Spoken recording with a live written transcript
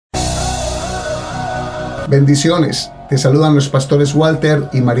Bendiciones, te saludan los pastores Walter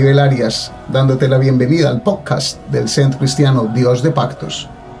y Maribel Arias, dándote la bienvenida al podcast del Centro Cristiano Dios de Pactos.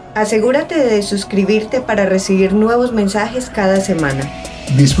 Asegúrate de suscribirte para recibir nuevos mensajes cada semana.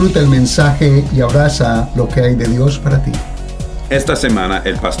 Disfruta el mensaje y abraza lo que hay de Dios para ti. Esta semana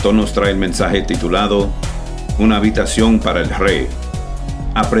el pastor nos trae el mensaje titulado Una habitación para el Rey.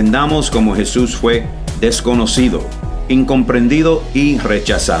 Aprendamos cómo Jesús fue desconocido, incomprendido y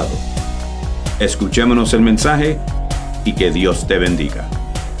rechazado. Escuchémonos el mensaje y que Dios te bendiga.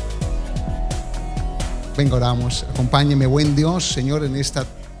 Venga, oramos. Acompáñeme, buen Dios, Señor, en esta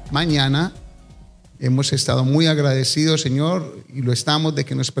mañana. Hemos estado muy agradecidos, Señor, y lo estamos de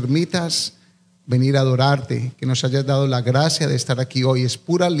que nos permitas venir a adorarte, que nos hayas dado la gracia de estar aquí hoy. Es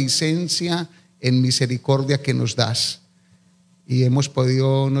pura licencia en misericordia que nos das. Y hemos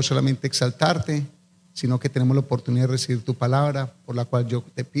podido no solamente exaltarte, sino que tenemos la oportunidad de recibir tu palabra, por la cual yo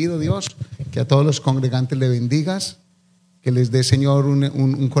te pido, Dios, que a todos los congregantes le bendigas, que les dé, Señor,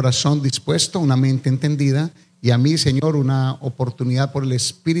 un corazón dispuesto, una mente entendida, y a mí, Señor, una oportunidad por el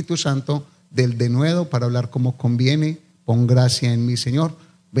Espíritu Santo del denuedo para hablar como conviene. Pon gracia en mí, Señor.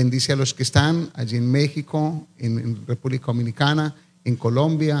 Bendice a los que están allí en México, en República Dominicana, en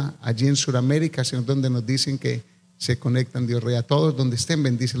Colombia, allí en Sudamérica, Señor, donde nos dicen que se conectan, Dios Rey, a todos donde estén,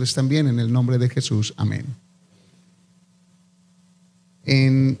 bendícelos también en el nombre de Jesús, amén.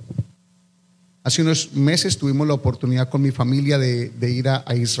 Hace unos meses tuvimos la oportunidad con mi familia de ir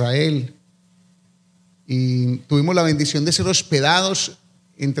a Israel, y tuvimos la bendición de ser hospedados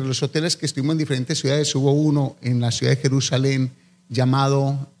entre los hoteles que estuvimos en diferentes ciudades. Hubo uno en la ciudad de Jerusalén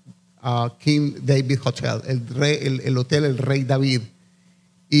llamado King David Hotel, el hotel El Rey David,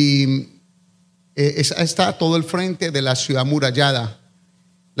 y está todo el frente de la ciudad amurallada.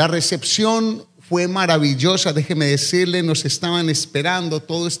 La recepción fue maravillosa, déjeme decirle, nos estaban esperando,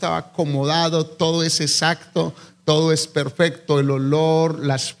 todo estaba acomodado, todo es exacto, todo es perfecto, el olor,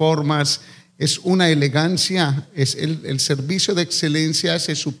 las formas, es una elegancia, es el servicio de excelencia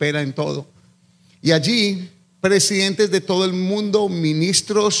se supera en todo. Y allí presidentes de todo el mundo,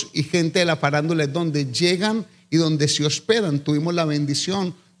 ministros y gente de la farándula donde llegan y donde se hospedan. Tuvimos la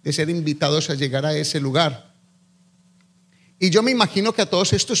bendición de ser invitados a llegar a ese lugar. Y yo me imagino que a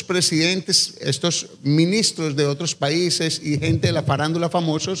todos estos presidentes, estos ministros de otros países y gente de la farándula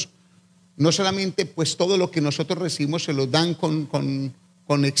famosos, no solamente pues todo lo que nosotros recibimos se lo dan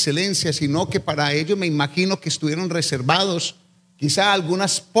con excelencia, sino que para ellos me imagino que estuvieron reservados quizá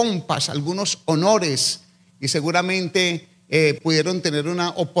algunas pompas, algunos honores, y seguramente pudieron tener una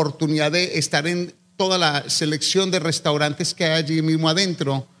oportunidad de estar en toda la selección de restaurantes que hay allí mismo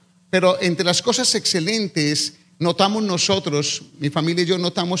adentro. Pero entre las cosas excelentes notamos nosotros, mi familia y yo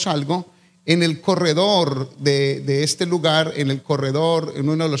notamos algo en el corredor de este lugar, en el corredor,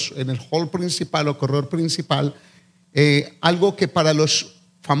 en el hall principal o corredor principal, algo que para los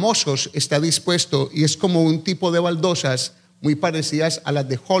famosos está dispuesto, y es como un tipo de baldosas muy parecidas a las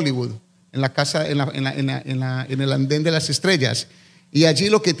de Hollywood, en la casa, en el andén de las estrellas. Y allí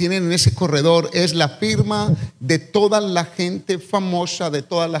lo que tienen en ese corredor es la firma de toda la gente famosa, de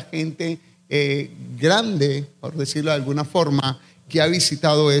toda la gente grande, por decirlo de alguna forma, que ha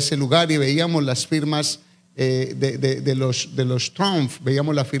visitado ese lugar. Y veíamos las firmas de los Trump,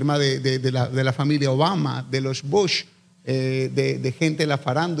 veíamos la firma de la familia Obama, de los Bush, de gente de la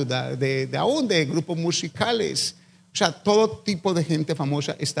farándula, aún de grupos musicales. O sea, todo tipo de gente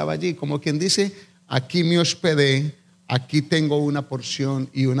famosa estaba allí. Como quien dice, aquí me hospedé, aquí tengo una porción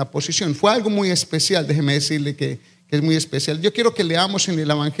y una posición. Fue algo muy especial, déjeme decirle que es muy especial. Yo quiero que leamos en el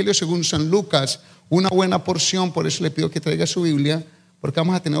Evangelio según San Lucas una buena porción, por eso le pido que traiga su Biblia, porque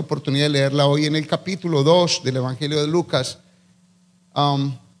vamos a tener oportunidad de leerla hoy en el capítulo 2 del Evangelio de Lucas.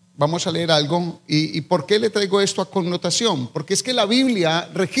 Vamos a leer algo. ¿Y por qué le traigo esto a connotación? Porque es que la Biblia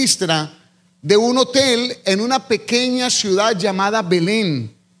registra de un hotel en una pequeña ciudad llamada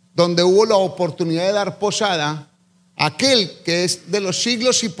Belén, donde hubo la oportunidad de dar posada aquel que es de los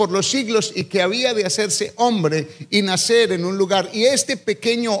siglos y por los siglos, y que había de hacerse hombre y nacer en un lugar. Y este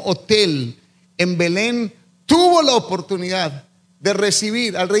pequeño hotel en Belén tuvo la oportunidad de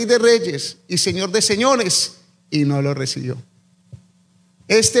recibir al Rey de Reyes y Señor de Señores, y no lo recibió.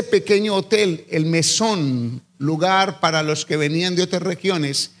 Este pequeño hotel, el mesón, lugar para los que venían de otras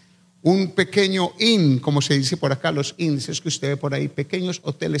regiones, un pequeño inn, como se dice por acá, los inns, es que usted ve por ahí, pequeños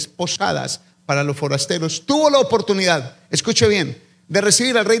hoteles, posadas para los forasteros, tuvo la oportunidad, escuche bien, de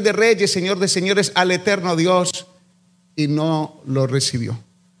recibir al Rey de Reyes, Señor de Señores, al eterno Dios, y no lo recibió.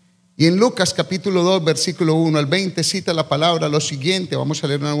 Y en Lucas capítulo 2, versículo 1 al 20 cita la palabra lo siguiente. Vamos a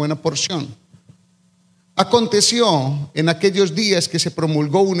leer una buena porción. Aconteció en aquellos días que se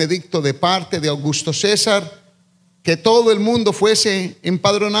promulgó un edicto de parte de Augusto César que todo el mundo fuese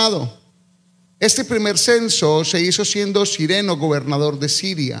empadronado. Este primer censo se hizo siendo Cireno gobernador de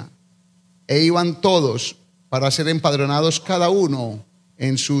Siria, e iban todos para ser empadronados cada uno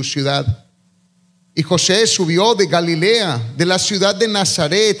en su ciudad. Y José subió de Galilea, de la ciudad de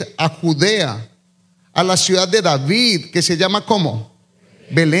Nazaret a Judea, a la ciudad de David, que se llama ¿cómo?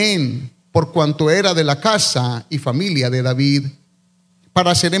 Belén, por cuanto era de la casa y familia de David,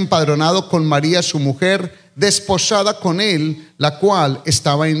 para ser empadronado con María su mujer, desposada con él, la cual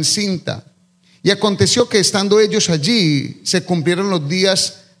estaba encinta. Y aconteció que estando ellos allí, se cumplieron los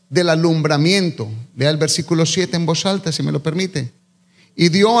días del alumbramiento. Lea el versículo 7 en voz alta, si me lo permite. Y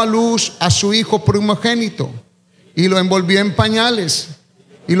dio a luz a su hijo primogénito, y lo envolvió en pañales,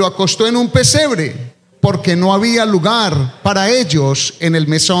 y lo acostó en un pesebre, porque no había lugar para ellos en el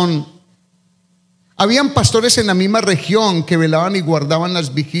mesón. Habían pastores en la misma región que velaban y guardaban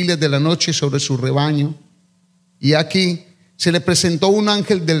las vigilias de la noche sobre su rebaño. Y aquí se le presentó un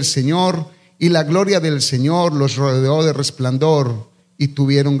ángel del Señor, y la gloria del Señor los rodeó de resplandor, y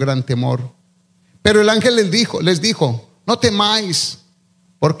tuvieron gran temor. Pero el ángel les dijo: no temáis,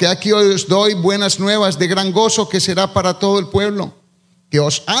 porque aquí os doy buenas nuevas de gran gozo, que será para todo el pueblo, que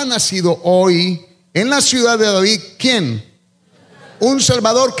os ha nacido hoy en la ciudad de David. ¿Quién? Un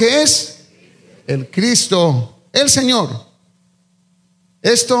Salvador, que es el Cristo, el Señor.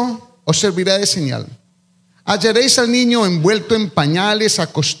 Esto os servirá de señal. Hallaréis al niño envuelto en pañales,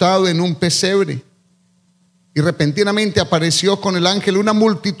 acostado en un pesebre. Y repentinamente apareció con el ángel una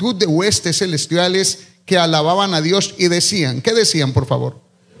multitud de huestes celestiales que alababan a Dios y decían, ¿qué decían, por favor?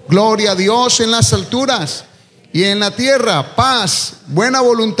 Gloria a Dios en las alturas, y en la tierra paz, buena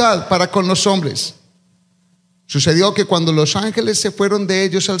voluntad para con los hombres. Sucedió que cuando los ángeles se fueron de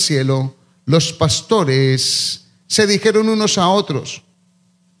ellos al cielo, los pastores se dijeron unos a otros: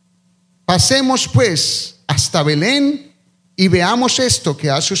 pasemos pues hasta Belén y veamos esto que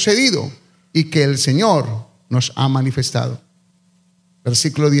ha sucedido y que el Señor nos ha manifestado.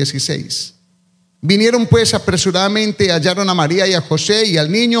 Versículo 16. Vinieron pues apresuradamente, hallaron a María y a José y al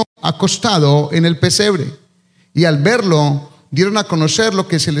niño acostado en el pesebre, y al verlo dieron a conocer lo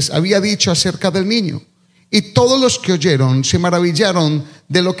que se les había dicho acerca del niño. Y todos los que oyeron se maravillaron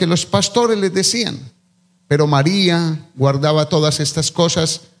de lo que los pastores les decían. Pero María guardaba todas estas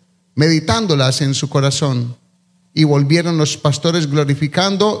cosas, meditándolas en su corazón. Y volvieron los pastores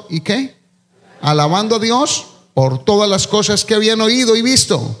glorificando, ¿y qué? Alabando a Dios por todas las cosas que habían oído y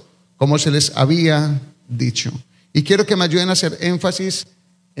visto, como se les había dicho. Y quiero que me ayuden a hacer énfasis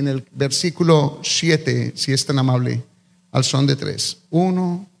en el versículo 7, si es tan amable, al son de 3.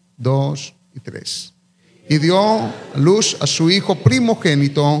 1, 2 y 3. Y dio luz a su hijo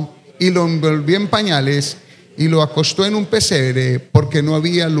primogénito, y lo envolvió en pañales, y lo acostó en un pesebre, porque no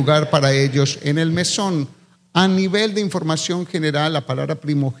había lugar para ellos en el mesón. A nivel de información general, la palabra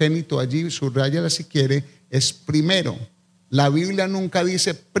primogénito allí, subráyala si quiere, es primero. La Biblia nunca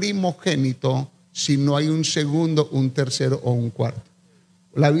dice primogénito si no hay un segundo, un tercero o un cuarto.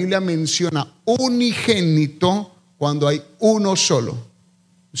 La Biblia menciona unigénito cuando hay uno solo.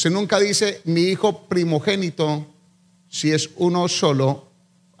 Usted nunca dice mi hijo primogénito si es uno solo.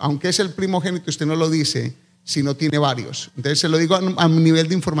 Aunque es el primogénito, usted no lo dice si no tiene varios. Entonces se lo digo a nivel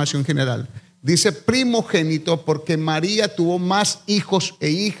de información general. Dice primogénito porque María tuvo más hijos e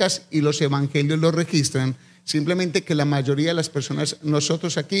hijas, y los evangelios lo registran. Simplemente que la mayoría de las personas,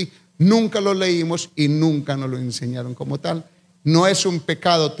 nosotros aquí, nunca lo leímos y nunca nos lo enseñaron como tal. No es un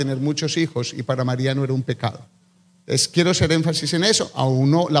pecado tener muchos hijos, y para María no era un pecado. Quiero hacer énfasis en eso.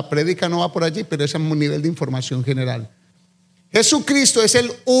 Aún no, la prédica no va por allí, pero es a un nivel de información general. Jesucristo es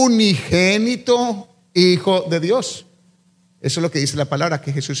el unigénito Hijo de Dios. Eso es lo que dice la palabra,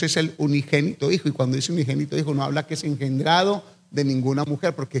 que Jesús es el unigénito Hijo. Y cuando dice unigénito Hijo, no habla que es engendrado de ninguna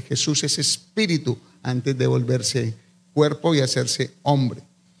mujer, porque Jesús es espíritu antes de volverse cuerpo y hacerse hombre.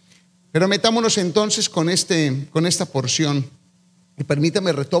 Pero metámonos entonces con esta porción. Y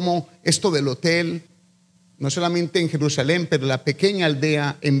permítame, retomo esto del hotel. No solamente en Jerusalén, pero la pequeña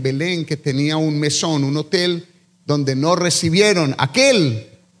aldea en Belén, que tenía un mesón, un hotel, donde no recibieron aquel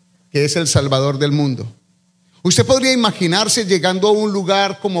que es el Salvador del mundo. Usted podría imaginarse llegando a un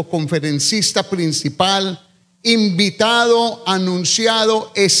lugar como conferencista principal, invitado,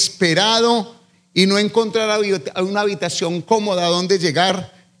 anunciado, esperado, y no encontrar una habitación cómoda donde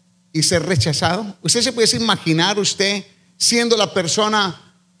llegar y ser rechazado. Usted se puede imaginar usted siendo la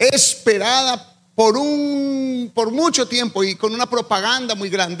persona esperada por mucho tiempo y con una propaganda muy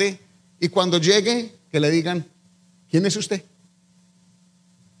grande, y cuando llegue que le digan ¿quién es usted?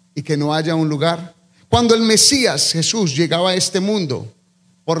 Y que no haya un lugar. Cuando el Mesías Jesús llegaba a este mundo,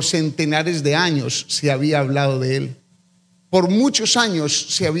 por centenares de años se había hablado de él. Por muchos años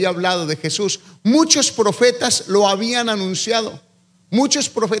se había hablado de Jesús. Muchos profetas lo habían anunciado. Muchos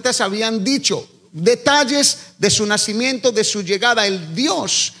profetas habían dicho detalles de su nacimiento, de su llegada. El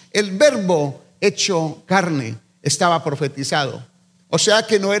Dios, el Verbo hecho carne, estaba profetizado. O sea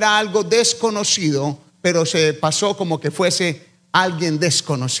que no era algo desconocido, pero se pasó como que fuese alguien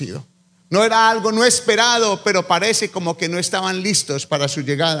desconocido. No era algo no esperado, pero parece como que no estaban listos para su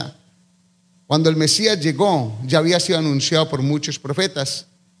llegada. Cuando el Mesías llegó, ya había sido anunciado por muchos profetas,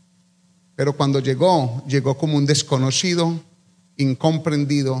 pero cuando llegó como un desconocido,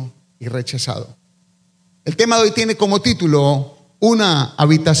 incomprendido y rechazado. El tema de hoy tiene como título: una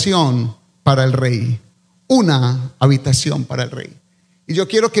habitación para el rey. Una habitación para el rey. Y yo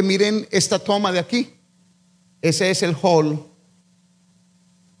quiero que miren esta toma de aquí. Ese es el hall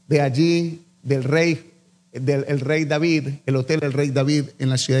de allí, el rey David, el hotel del rey David en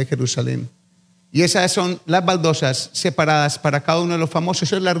la ciudad de Jerusalén. Y esas son las baldosas separadas para cada uno de los famosos.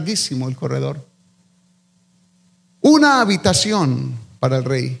 Eso es larguísimo el corredor. Una habitación para el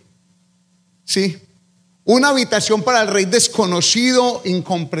rey. Sí, una habitación para el rey desconocido,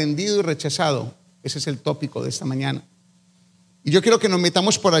 incomprendido y rechazado. Ese es el tópico de esta mañana. Y yo quiero que nos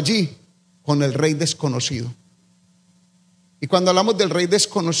metamos por allí con el rey desconocido. Y cuando hablamos del rey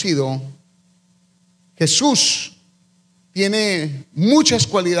desconocido, Jesús tiene muchas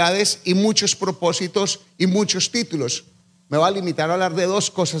cualidades y muchos propósitos y muchos títulos. Me voy a limitar a hablar de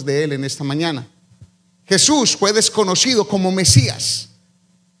dos cosas de él en esta mañana. Jesús fue desconocido como Mesías,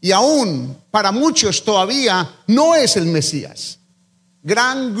 y aún para muchos todavía no es el Mesías.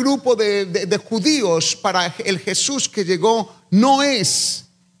 Gran grupo de judíos, para el Jesús que llegó, no es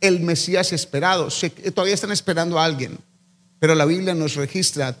el Mesías esperado. Todavía están esperando a alguien. Pero la Biblia nos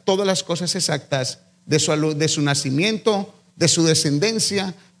registra todas las cosas exactas de su nacimiento, de su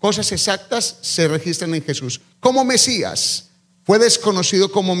descendencia. Cosas exactas se registran en Jesús. Como Mesías, fue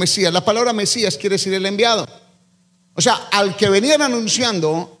desconocido como Mesías. La palabra Mesías quiere decir el enviado. O sea, al que venían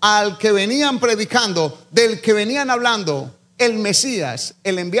anunciando, al que venían predicando, del que venían hablando, el Mesías,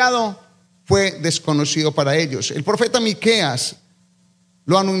 el enviado, fue desconocido para ellos. El profeta Miqueas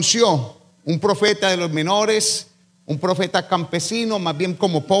lo anunció, un profeta de los menores, un profeta campesino, más bien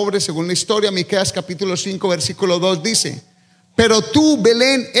como pobre, según la historia. Miqueas capítulo 5 versículo 2 dice: pero tú,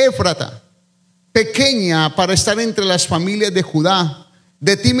 Belén Éfrata, pequeña para estar entre las familias de Judá,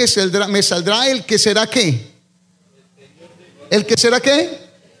 de ti me saldrá el que será ¿qué? ¿El que será qué?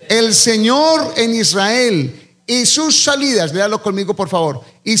 El Señor en Israel. Y sus salidas, léalo conmigo por favor,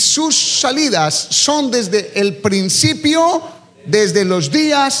 y sus salidas son desde el principio, desde los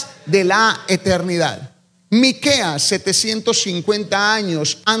días de la eternidad. Miqueas, 750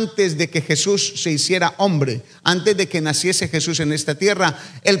 años antes de que Jesús se hiciera hombre, antes de que naciese Jesús en esta tierra,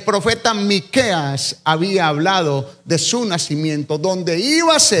 el profeta Miqueas había hablado de su nacimiento, dónde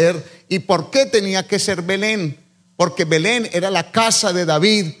iba a ser y por qué tenía que ser Belén. Porque Belén era la casa de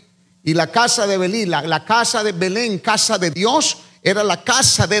David, y la casa de Belén, la casa de Belén, casa de Dios, era la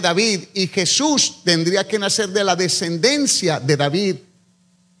casa de David, y Jesús tendría que nacer de la descendencia de David,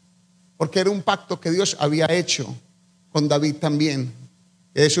 porque era un pacto que Dios había hecho con David también.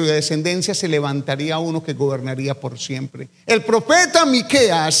 De su descendencia se levantaría uno que gobernaría por siempre. El profeta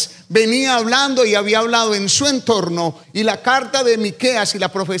Miqueas venía hablando y había hablado en su entorno, y la carta de Miqueas y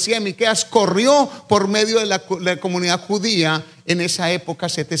la profecía de Miqueas corrió por medio de la comunidad judía en esa época,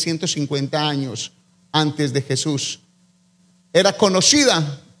 750 años antes de Jesús. Era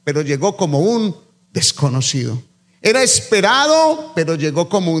conocida, pero llegó como un desconocido. Era esperado, pero llegó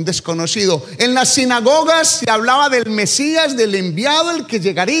como un desconocido. En las sinagogas se hablaba del Mesías, del enviado, el que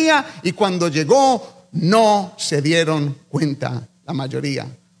llegaría, y cuando llegó no se dieron cuenta la mayoría.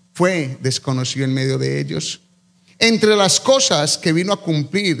 Fue desconocido en medio de ellos. Entre las cosas que vino a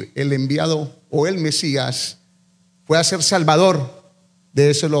cumplir el enviado o el Mesías fue a ser Salvador.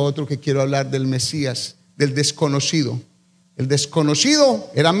 De eso es lo otro que quiero hablar, del Mesías, del desconocido. El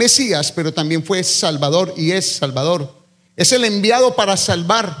desconocido era Mesías, pero también fue Salvador y es Salvador. Es el enviado para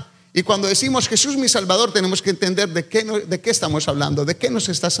salvar. Y cuando decimos Jesús mi Salvador, tenemos que entender de qué estamos hablando. ¿De qué nos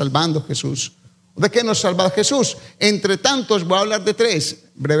está salvando Jesús? ¿De qué nos salva Jesús? Entre tantos voy a hablar de tres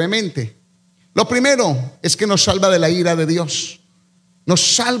brevemente. Lo primero es que nos salva de la ira de Dios.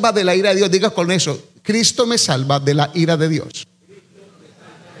 Nos salva de la ira de Dios. Diga con eso: Cristo me salva de la ira de Dios.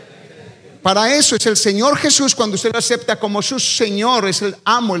 Para eso es el Señor Jesús. Cuando usted lo acepta como su Señor, es el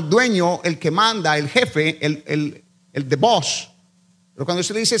amo, el dueño, el que manda, el jefe, el the boss. Pero cuando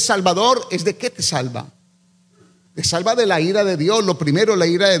usted le dice Salvador, ¿es de qué te salva? Te salva de la ira de Dios. Lo primero, la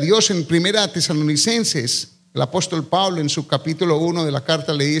ira de Dios. En 1 Tesalonicenses, el apóstol Pablo en su capítulo 1 de la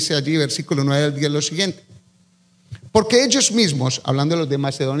carta le dice allí, versículo 9 al 10, lo siguiente: porque ellos mismos, hablando de los de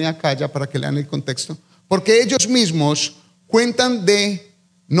Macedonia acá ya para que lean el contexto, porque ellos mismos cuentan de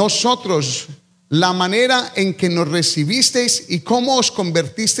nosotros la manera en que nos recibisteis y cómo os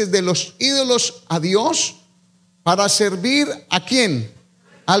convertisteis de los ídolos a Dios para servir ¿a quién?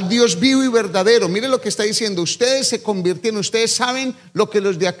 Al Dios vivo y verdadero. Mire lo que está diciendo: ustedes se convirtieron, ustedes saben lo que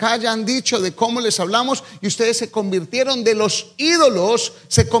los de acá ya han dicho de cómo les hablamos, y ustedes se convirtieron de los ídolos,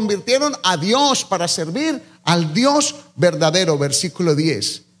 se convirtieron a Dios para servir al Dios verdadero. Versículo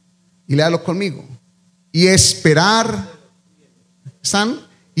 10, y léalo conmigo. Y esperar, ¿están?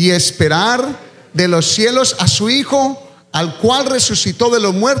 Y esperar de los cielos a su Hijo, al cual resucitó de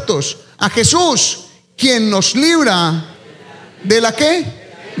los muertos, a Jesús, quien nos libra de la ¿qué?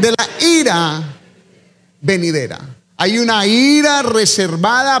 De la ira venidera. Hay una ira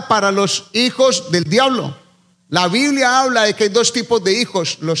reservada para los hijos del diablo. La Biblia habla de que hay dos tipos de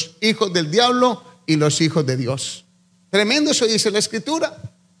hijos: los hijos del diablo y los hijos de Dios. Tremendo eso dice la Escritura.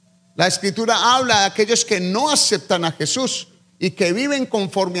 La Escritura habla de aquellos que no aceptan a Jesús y que viven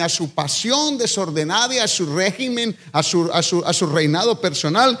conforme a su pasión desordenada y a su régimen, a su reinado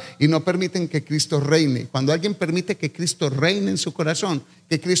personal, y no permiten que Cristo reine. Cuando alguien permite que Cristo reine en su corazón,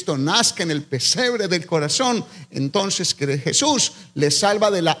 que Cristo nazca en el pesebre del corazón, entonces que Jesús le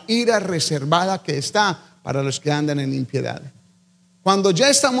salva de la ira reservada que está para los que andan en impiedad. Cuando ya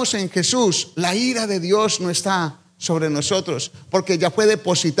estamos en Jesús, la ira de Dios no está sobre nosotros, porque ya fue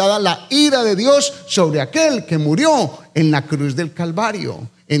depositada la ira de Dios sobre aquel que murió en la cruz del Calvario.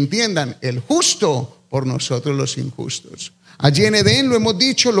 Entiendan, el justo por nosotros los injustos. Allí en Edén, lo hemos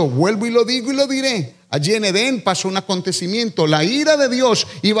dicho, lo vuelvo y lo digo y lo diré. Allí en Edén pasó un acontecimiento: la ira de Dios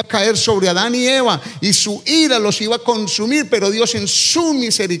iba a caer sobre Adán y Eva, y su ira los iba a consumir, pero Dios en su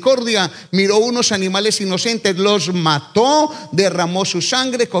misericordia miró unos animales inocentes, los mató, derramó su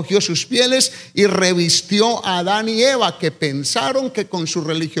sangre, cogió sus pieles y revistió a Adán y Eva, que pensaron que con su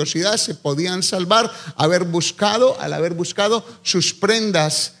religiosidad se podían salvar al haber buscado sus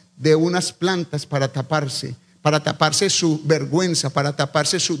prendas de unas plantas para taparse su vergüenza, para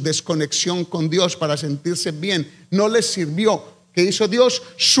taparse su desconexión con Dios, para sentirse bien. No les sirvió. ¿Qué hizo Dios?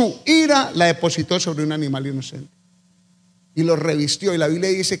 Su ira la depositó sobre un animal inocente y lo revistió. Y la Biblia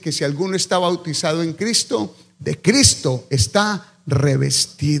dice que si alguno está bautizado en Cristo, de Cristo está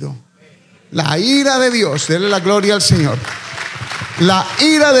revestido. La ira de Dios, denle la gloria al Señor. La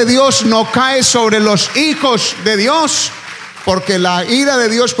ira de Dios no cae sobre los hijos de Dios, porque la ira de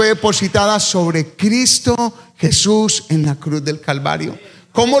Dios fue depositada sobre Cristo Jesús en la cruz del Calvario.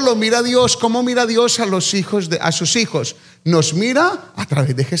 ¿Cómo lo mira Dios? ¿Cómo mira Dios a sus hijos? Nos mira a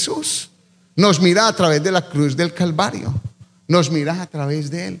través de Jesús. Nos mira a través de la cruz del Calvario. Nos mira a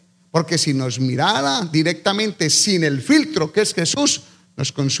través de Él. Porque si nos mirara directamente sin el filtro que es Jesús,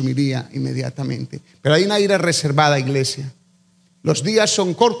 nos consumiría inmediatamente. Pero hay una ira reservada, iglesia. Los días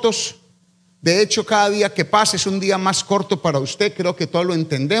son cortos. De hecho, cada día que pasa es un día más corto para usted. Creo que todos lo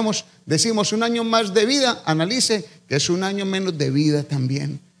entendemos. Decimos un año más de vida. Analice que es un año menos de vida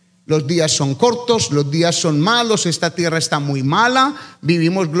también. Los días son cortos, los días son malos. Esta tierra está muy mala.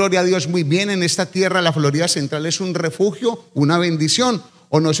 Vivimos, gloria a Dios, muy bien en esta tierra. La Florida Central es un refugio, una bendición.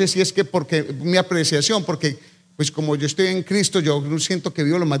 O no sé si es que porque mi apreciación, porque pues como yo estoy en Cristo, yo siento que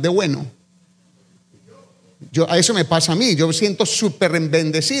vivo lo más de bueno. A eso me pasa a mí. Yo me siento súper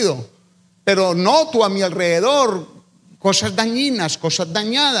bendecido. Pero noto a mi alrededor cosas dañinas, cosas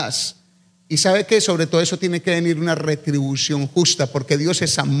dañadas. Y sabe que sobre todo eso tiene que venir una retribución justa, porque Dios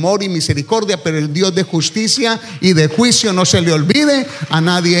es amor y misericordia, pero el Dios de justicia y de juicio. No se le olvide a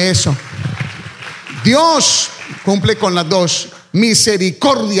nadie eso. Dios cumple con las dos: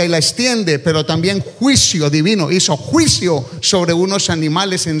 misericordia y la extiende, pero también juicio divino. Hizo juicio sobre unos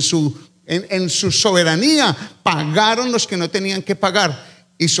animales en su soberanía. Pagaron los que no tenían que pagar.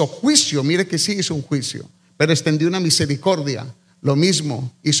 Hizo juicio, mire que sí hizo un juicio, pero extendió una misericordia. Lo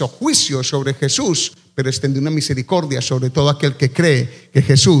mismo, hizo juicio sobre Jesús, pero extendió una misericordia sobre todo aquel que cree que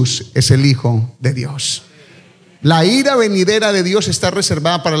Jesús es el Hijo de Dios. La ira venidera de Dios está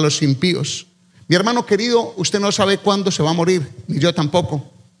reservada para los impíos. Mi hermano querido, usted no sabe cuándo se va a morir, ni yo tampoco.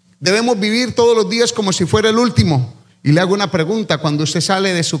 Debemos vivir todos los días como si fuera el último. Y le hago una pregunta: cuando usted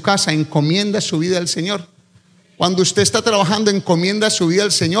sale de su casa, ¿encomienda su vida al Señor? Cuando usted está trabajando, ¿encomienda su vida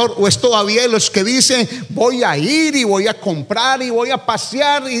al Señor? ¿O es todavía de los que dicen voy a ir y voy a comprar y voy a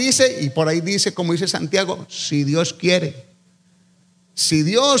pasear? Y por ahí dice, como dice Santiago, si Dios quiere. Si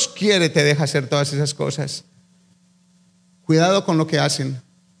Dios quiere, te deja hacer todas esas cosas. Cuidado con lo que hacen.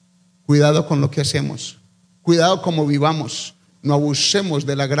 Cuidado con lo que hacemos. Cuidado como vivamos. No abusemos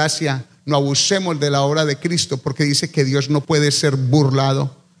de la gracia, no abusemos de la obra de Cristo, porque dice que Dios no puede ser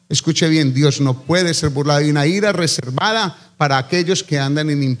burlado. Escuche bien, Dios no puede ser burlado. Hay una ira reservada para aquellos que andan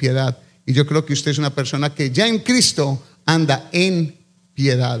en impiedad. Y yo creo que usted es una persona que ya en Cristo anda en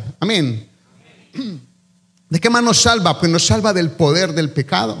piedad. Amén. ¿De qué más nos salva? Pues nos salva del poder del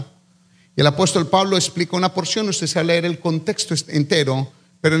pecado. Y el apóstol Pablo explica una porción, usted sabe leer el contexto entero,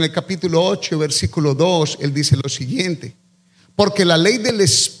 pero en el capítulo 8, versículo 2, él dice lo siguiente: porque la ley del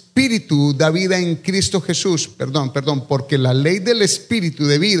Espíritu da vida en Cristo Jesús, porque la ley del Espíritu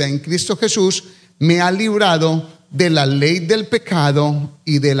de vida en Cristo Jesús me ha librado de la ley del pecado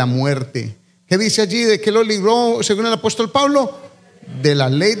y de la muerte. ¿Qué dice allí? ¿De qué lo libró según el apóstol Pablo? De la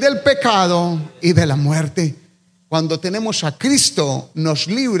ley del pecado y de la muerte. Cuando tenemos a Cristo, nos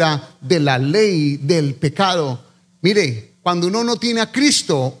libra de la ley del pecado. Mire, cuando uno no tiene a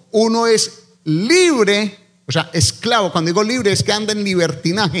Cristo, uno es libre, o sea, esclavo. Cuando digo libre es que anda en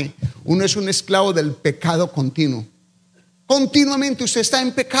libertinaje. Uno es un esclavo del pecado continuo. Continuamente usted está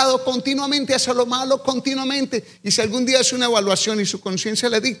en pecado, continuamente hace lo malo, continuamente. Y si algún día hace una evaluación y su conciencia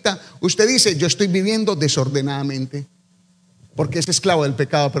le dicta, usted dice: yo estoy viviendo desordenadamente, porque es esclavo del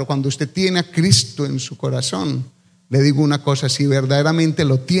pecado. Pero cuando usted tiene a Cristo en su corazón, le digo una cosa: si verdaderamente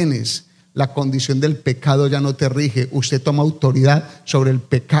lo tienes, la condición del pecado ya no te rige. Usted toma autoridad sobre el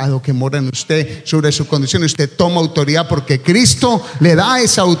pecado que mora en usted, sobre su condición. Usted toma autoridad porque Cristo le da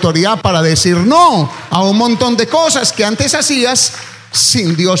esa autoridad para decir no a un montón de cosas que antes hacías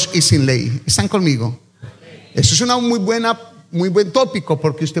sin Dios y sin ley. ¿Están conmigo? Eso es una muy buen tópico,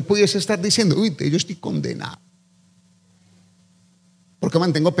 porque usted pudiese estar diciendo: uy, yo estoy condenado, ¿por qué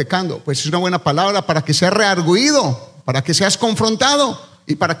mantengo pecando? Pues es una buena palabra para que seas reargüido, para que seas confrontado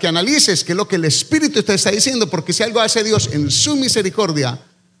y para que analices qué es lo que el Espíritu te está diciendo. Porque si algo hace Dios en su misericordia,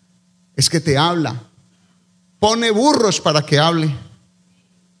 es que te habla, pone burros para que hable.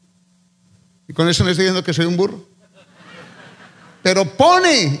 Y con eso no estoy diciendo que soy un burro, pero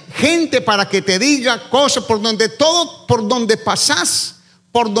pone gente para que te diga cosas por donde pasás,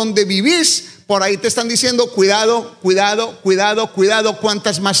 por donde vivís. Por ahí te están diciendo: cuidado, cuidado, cuidado, cuidado.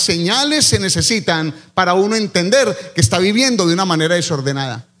 Cuántas más señales se necesitan para uno entender que está viviendo de una manera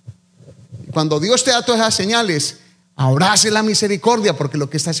desordenada. Cuando Dios te da todas esas señales, abrace la misericordia, porque lo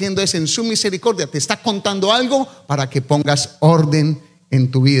que está haciendo es, en su misericordia, te está contando algo para que pongas orden en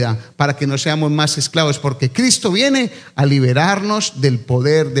tu vida, para que no seamos más esclavos, porque Cristo viene a liberarnos del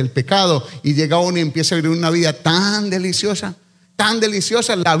poder del pecado. Y llega uno y empieza a vivir una vida tan deliciosa, tan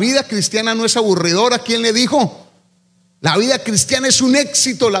deliciosa. La vida cristiana no es aburridora. ¿Quién le dijo? La vida cristiana es un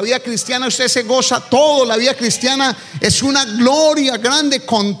éxito. La vida cristiana, usted se goza todo. La vida cristiana es una gloria grande,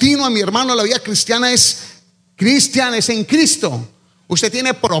 continua, mi hermano. La vida cristiana es en Cristo. Usted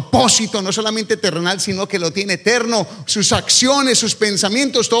tiene propósito, no solamente terrenal, sino que lo tiene eterno. Sus acciones, sus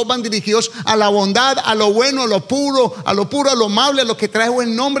pensamientos, todos van dirigidos a la bondad, a lo bueno, a lo puro, a lo amable, a lo que trae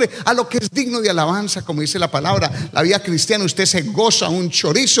buen nombre, a lo que es digno de alabanza, como dice la palabra. La vida cristiana, usted se goza un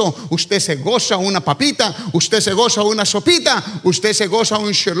chorizo, usted se goza una papita, usted se goza una sopita, usted se goza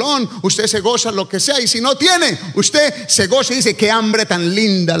un chelón, usted se goza lo que sea. Y si no tiene, usted se goza y dice: qué hambre tan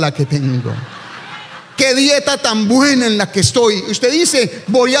linda la que tengo, qué dieta tan buena en la que estoy. Usted dice: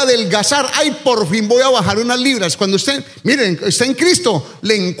 voy a adelgazar, ay, por fin voy a bajar unas libras. Cuando usted, miren, está en Cristo,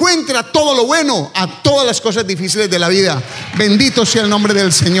 le encuentra todo lo bueno a todas las cosas difíciles de la vida. Bendito sea el nombre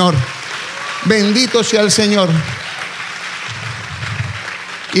del Señor. Bendito sea el Señor.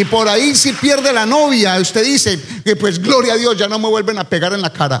 Y por ahí, si pierde la novia, usted dice que pues gloria a Dios, ya no me vuelven a pegar en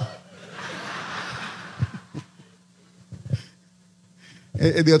la cara.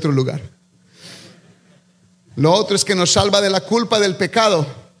 Es de otro lugar. Lo otro es que nos salva de la culpa del pecado.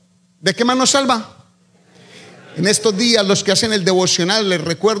 ¿De qué más nos salva? En estos días, los que hacen el devocional, les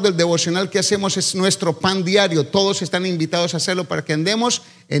recuerdo, el devocional que hacemos es nuestro pan diario. Todos están invitados a hacerlo para que andemos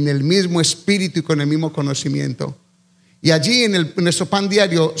en el mismo espíritu y con el mismo conocimiento. Y allí en nuestro pan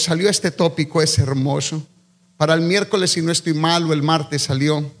diario salió este tópico, es hermoso. Para el miércoles, si no estoy mal, o el martes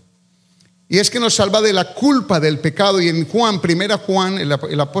salió. Y es que nos salva de la culpa del pecado. Y en Juan, primera Juan,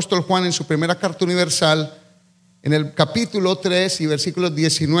 el apóstol Juan, en su primera carta universal, en el capítulo 3 y versículos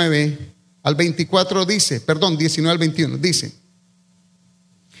 19 al 24 dice, 19 al 21 dice: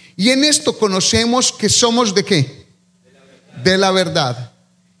 y en esto conocemos que somos ¿de qué? De la verdad.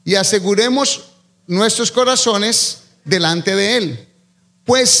 Y aseguremos nuestros corazones delante de Él.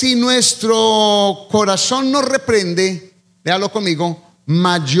 Pues si nuestro corazón nos reprende, léalo conmigo,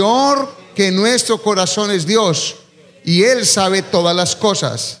 mayor que nuestro corazón es Dios, y Él sabe todas las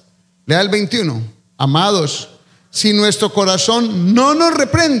cosas. Lea el 21. Amados, si nuestro corazón no nos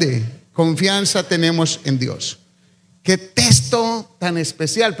reprende, Confianza tenemos en Dios. Qué texto tan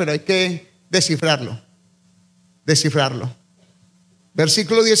especial, pero hay que descifrarlo.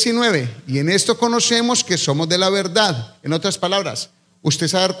 Versículo 19. Y en esto conocemos que somos de la verdad. En otras palabras, usted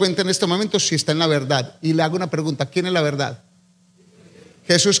se va a dar cuenta en este momento si está en la verdad. Y le hago una pregunta: ¿quién es la verdad?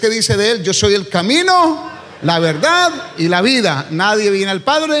 Jesús, ¿qué dice de él? Yo soy el camino, la verdad y la vida. Nadie viene al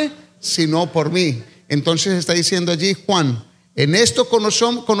Padre sino por mí. Entonces está diciendo allí Juan: en esto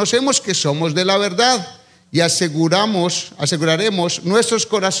conocemos que somos de la verdad y aseguraremos nuestros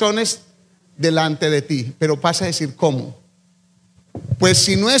corazones delante de ti. Pero pasa a decir ¿cómo? Pues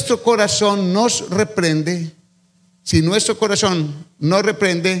si nuestro corazón nos reprende,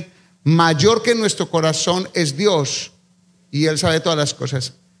 mayor que nuestro corazón es Dios, y Él sabe todas las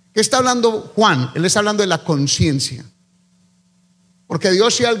cosas. ¿Qué está hablando Juan? Él está hablando de la conciencia. Porque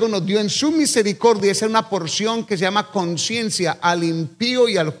Dios, si algo nos dio en su misericordia, es una porción que se llama conciencia al impío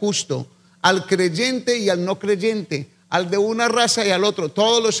y al justo, al creyente y al no creyente, al de una raza y al otro.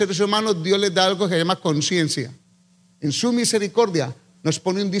 Todos los seres humanos Dios les da algo que se llama conciencia. En su misericordia nos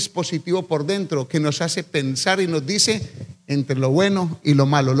pone un dispositivo por dentro que nos hace pensar y nos dice entre lo bueno y lo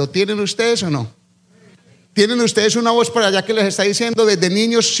malo. ¿Lo tienen ustedes o no? ¿Tienen ustedes una voz por allá que les está diciendo desde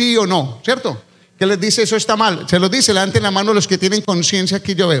niños sí o no? ¿Cierto? Que les dice eso está mal. Se los dice, levanten la mano los que tienen conciencia.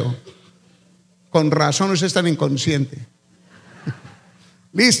 Aquí yo veo. Con razón ustedes están inconscientes.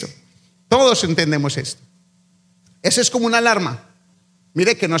 Listo. Todos entendemos esto. Eso es como una alarma.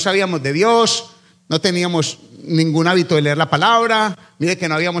 Mire que no sabíamos de Dios, no teníamos ningún hábito de leer la palabra, mire que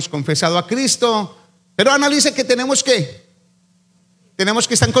no habíamos confesado a Cristo, pero analice que tenemos que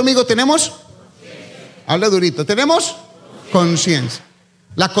 ¿están conmigo? ¿Tenemos? Habla durito. ¿Tenemos? Conciencia.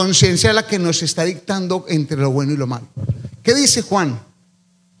 La conciencia es la que nos está dictando entre lo bueno y lo malo. ¿Qué dice Juan?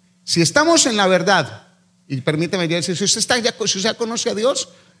 Si estamos en la verdad, y permítame decir, si usted ya conoce a Dios,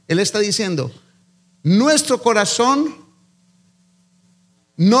 Él está diciendo, nuestro corazón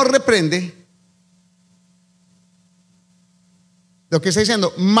no reprende. Lo que está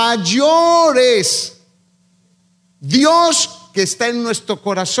diciendo, mayor es Dios que está en nuestro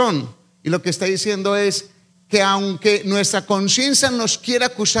corazón. Y lo que está diciendo es que aunque nuestra conciencia nos quiera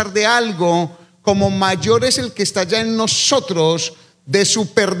acusar de algo, como mayor es el que está ya en nosotros, de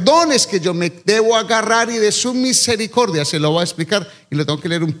su perdón es que yo me debo agarrar y de su misericordia. Se lo voy a explicar y lo tengo que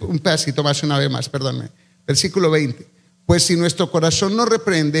leer un pedacito más una vez más, perdónme. Versículo 20. Pues si nuestro corazón nos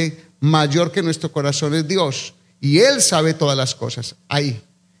reprende, mayor que nuestro corazón es Dios, y Él sabe todas las cosas. Ahí.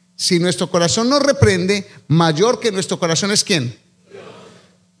 Si nuestro corazón nos reprende, mayor que nuestro corazón es ¿quién? Dios.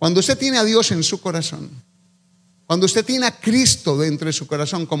 Cuando usted tiene a Dios en su corazón, cuando usted tiene a Cristo dentro de su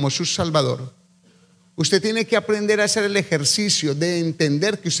corazón como su Salvador, usted tiene que aprender a hacer el ejercicio de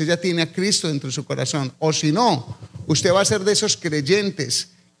entender que usted ya tiene a Cristo dentro de su corazón. O si no, usted va a ser de esos creyentes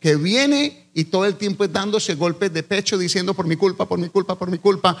que viene y todo el tiempo es dándose golpes de pecho diciendo por mi culpa, por mi culpa, por mi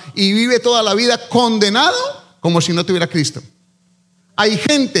culpa, y vive toda la vida condenado como si no tuviera Cristo. Hay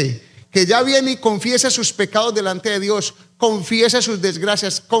gente que ya viene y confiesa sus pecados delante de Dios, confiesa sus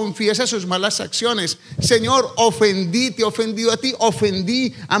desgracias, confiesa sus malas acciones. Señor, ofendí, te he ofendido a ti,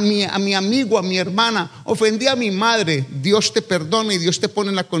 ofendí a mi amigo, a mi hermana, ofendí a mi madre. Dios te perdona y Dios te pone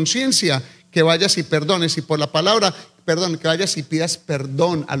en la conciencia que vayas y perdones, y por la palabra, perdón, que vayas y pidas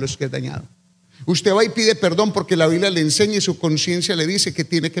perdón a los que has dañado. Usted va y pide perdón porque la Biblia le enseña y su conciencia le dice que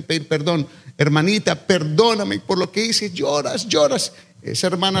tiene que pedir perdón. Hermanita, perdóname por lo que hice. Lloras. Esa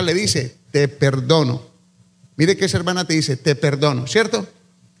hermana le dice, te perdono. Mire que esa hermana te dice, te perdono, ¿cierto?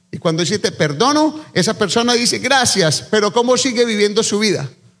 Y cuando dice te perdono, esa persona dice gracias, pero ¿cómo sigue viviendo su vida?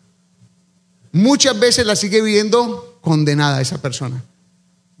 Muchas veces la sigue viviendo condenada esa persona.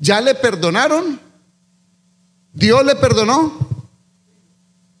 ¿Ya le perdonaron? ¿Dios le perdonó?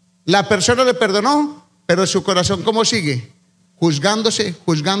 La persona le perdonó, pero su corazón ¿cómo sigue? Juzgándose.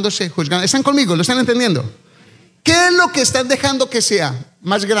 ¿Están conmigo? ¿Lo están entendiendo? ¿Qué es lo que están dejando que sea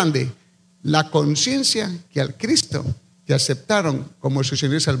más grande? La conciencia que al Cristo que aceptaron como su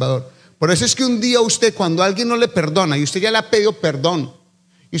Señor y Salvador. Por eso es que un día usted, cuando alguien no le perdona y usted ya le ha pedido perdón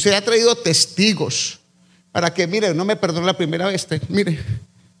y usted ha traído testigos para que, mire, no me perdonó la primera vez, mire,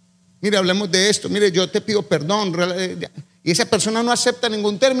 hablemos de esto, mire, yo te pido perdón, y esa persona no acepta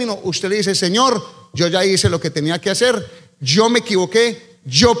ningún término, usted le dice, Señor, yo ya hice lo que tenía que hacer, yo me equivoqué,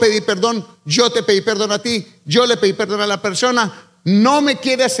 yo pedí perdón, yo te pedí perdón a ti, yo le pedí perdón a la persona, no me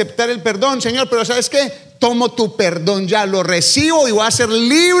quiere aceptar el perdón, Señor, pero ¿sabes qué? Tomo tu perdón, ya lo recibo y voy a ser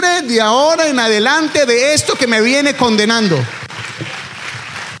libre de ahora en adelante de esto que me viene condenando.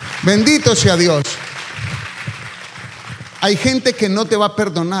 Bendito sea Dios. Hay gente que no te va a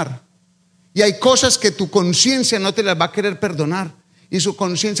perdonar y hay cosas que tu conciencia no te las va a querer perdonar. y su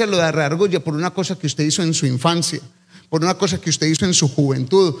conciencia lo redarguye por una cosa que usted hizo en su infancia, por una cosa que usted hizo en su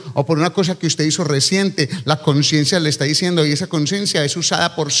juventud o por una cosa que usted hizo reciente, la conciencia le está diciendo, y esa conciencia es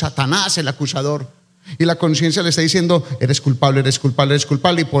usada por Satanás, el acusador. Y la conciencia le está diciendo, eres culpable, eres culpable, eres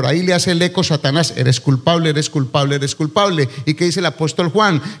culpable. Y por ahí le hace el eco Satanás, eres culpable, eres culpable, eres culpable. ¿Y qué dice el apóstol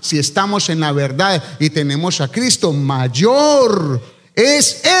Juan? Si estamos en la verdad y tenemos a Cristo, mayor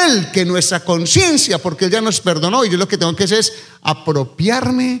es Él que nuestra conciencia, porque Él ya nos perdonó. Y yo lo que tengo que hacer es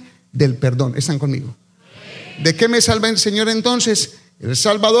apropiarme del perdón. ¿Están conmigo? ¿De qué me salva el Señor entonces? El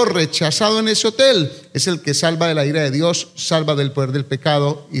Salvador rechazado en ese hotel es el que salva de la ira de Dios, salva del poder del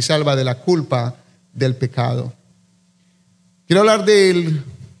pecado y salva de la culpa del pecado. Quiero hablar del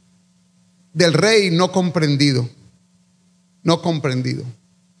rey no comprendido. No comprendido.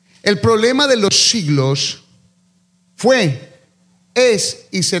 El problema de los siglos fue, es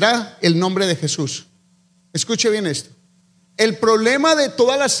y será el nombre de Jesús. Escuche bien esto. El problema de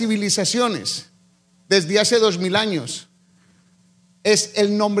todas las civilizaciones desde hace 2000 años es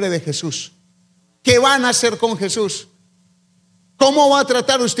el nombre de Jesús. ¿Qué van a hacer con Jesús? ¿Cómo va a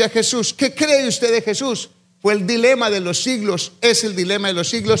tratar usted a Jesús? ¿Qué cree usted de Jesús? Fue el dilema de los siglos, es el dilema de los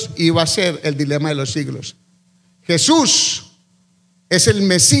siglos y va a ser el dilema de los siglos. Jesús es el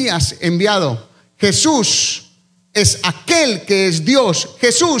Mesías enviado. Jesús es aquel que es Dios.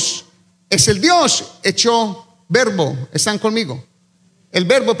 Jesús es el Dios hecho verbo. ¿Están conmigo? El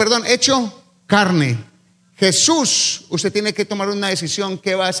verbo, perdón, hecho carne. Jesús, usted tiene que tomar una decisión.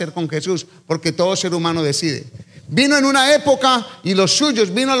 ¿Qué va a hacer con Jesús? Porque todo ser humano decide. Vino en una época y los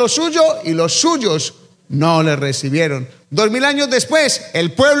suyos, vino a lo suyo y los suyos no le recibieron. 2000 años después,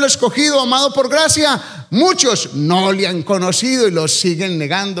 el pueblo escogido, amado por gracia, muchos no le han conocido y lo siguen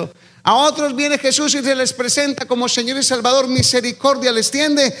negando. A otros viene Jesús y se les presenta como Señor y Salvador, misericordia les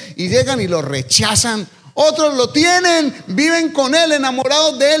tiende y llegan y lo rechazan. Otros lo tienen, viven con Él,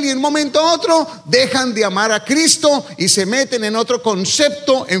 enamorados de Él y en un momento a otro dejan de amar a Cristo y se meten en otro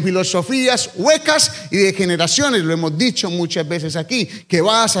concepto, en filosofías huecas y de generaciones. Lo hemos dicho muchas veces aquí. ¿Qué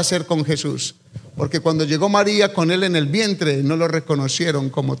vas a hacer con Jesús? Porque cuando llegó María con Él en el vientre no lo reconocieron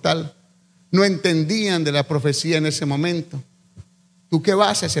como tal. No entendían de la profecía en ese momento. ¿Tú qué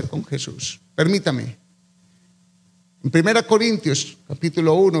vas a hacer con Jesús? Permítame. En 1 Corintios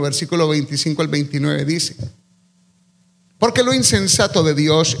capítulo 1 versículo 25 al 29 dice: porque lo insensato de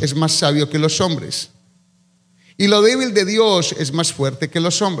Dios es más sabio que los hombres, y lo débil de Dios es más fuerte que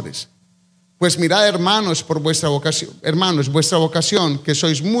los hombres. Pues mirad, hermanos, por vuestra vocación, que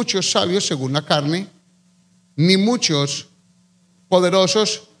sois muchos sabios según la carne, ni muchos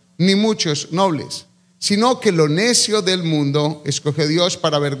poderosos, ni muchos nobles, sino que lo necio del mundo escoge Dios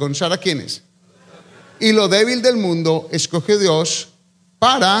para avergonzar a quienes. Y lo débil del mundo escoge Dios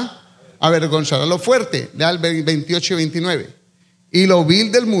para avergonzar a lo fuerte. Lea el 28 y 29. Y lo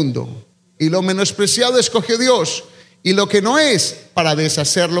vil del mundo y lo menospreciado escoge Dios, y lo que no es para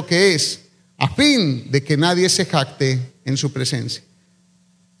deshacer lo que es, a fin de que nadie se jacte en su presencia.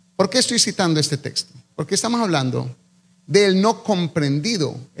 ¿Por qué estoy citando este texto? Porque estamos hablando del no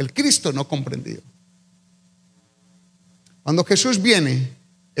comprendido, el Cristo no comprendido. Cuando Jesús viene,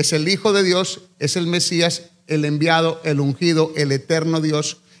 es el Hijo de Dios, es el Mesías, el enviado, el ungido, el eterno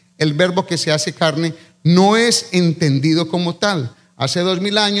Dios, el verbo que se hace carne, no es entendido como tal. Hace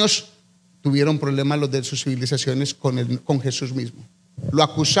 2000 años tuvieron problemas los de sus civilizaciones con Jesús mismo. Lo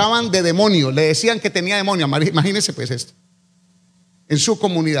acusaban de demonio, le decían que tenía demonio. Imagínense pues esto. En su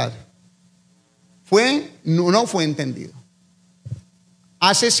comunidad. No fue entendido.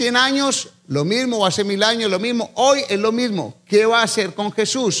 Hace 100 años lo mismo, o hace 1000 años lo mismo, hoy es lo mismo. ¿Qué va a hacer con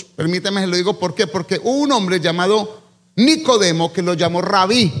Jesús? Permítame, se lo digo por qué. Porque hubo un hombre llamado Nicodemo que lo llamó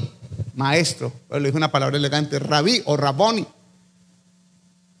rabí, maestro, pero le dijo una palabra elegante, rabí o raboni.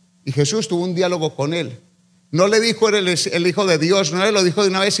 Y Jesús tuvo un diálogo con él. No le dijo eres el Hijo de Dios, no le lo dijo de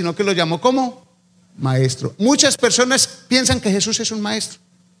una vez, sino que lo llamó como maestro. Muchas personas piensan que Jesús es un maestro.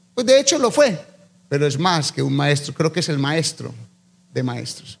 Pues de hecho lo fue, pero es más que un maestro. Creo que es el maestro de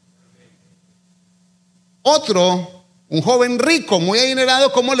maestros. Otro, un joven rico, muy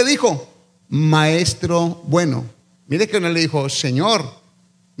adinerado, ¿cómo le dijo? Maestro bueno. Mire que no le dijo Señor,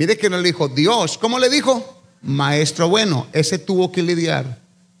 mire que no le dijo Dios. ¿Cómo le dijo? Maestro bueno. Ese tuvo que lidiar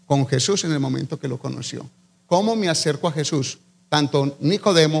con Jesús en el momento que lo conoció. ¿Cómo me acerco a Jesús? Tanto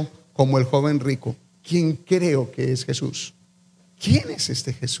Nicodemo como el joven rico. ¿Quién creo que es Jesús? ¿Quién es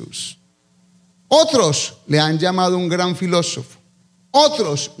este Jesús? Otros le han llamado un gran filósofo.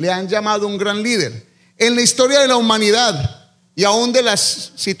 Otros le han llamado un gran líder. En la historia de la humanidad y aún de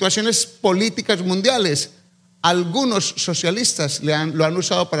las situaciones políticas mundiales, algunos socialistas lo han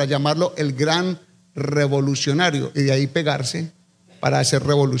usado para llamarlo el gran revolucionario y de ahí pegarse para hacer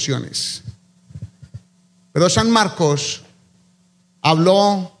revoluciones. Pero San Marcos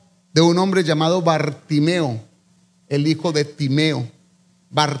habló de un hombre llamado Bartimeo, el hijo de Timeo.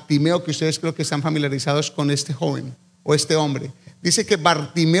 Bartimeo, que ustedes creo que están familiarizados con este joven o este hombre. Dice que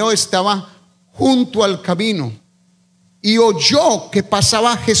Bartimeo estaba junto al camino y oyó que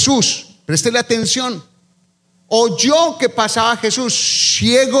pasaba Jesús. Préstele atención. Oyó que pasaba Jesús.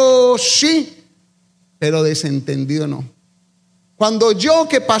 Ciego sí, pero desentendido no. Cuando oyó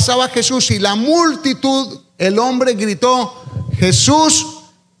que pasaba Jesús y la multitud, el hombre gritó: Jesús,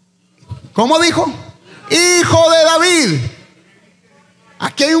 ¿cómo dijo? Hijo de David.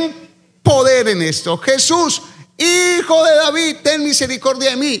 Aquí hay un poder en esto. Jesús, hijo de David, ten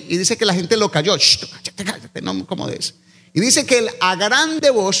misericordia de mí. Y dice que la gente lo cayó. Cállate, no, ¿cómo es? Y dice que él a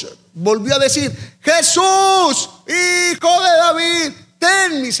grande voz volvió a decir: Jesús, hijo de David,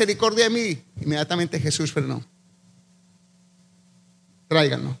 ten misericordia de mí. Inmediatamente Jesús frenó.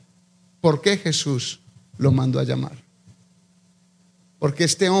 Tráiganlo. ¿Por qué Jesús lo mandó a llamar? Porque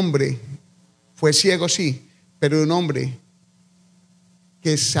este hombre fue ciego, sí, pero un hombre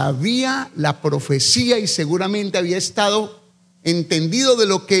que sabía la profecía y seguramente había estado entendido de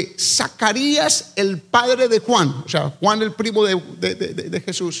lo que Zacarías, el padre de Juan, o sea, Juan el primo de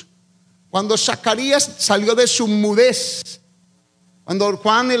Jesús, cuando Zacarías salió de su mudez, cuando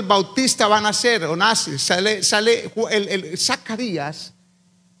Juan el Bautista va a nacer o nace, sale el Zacarías,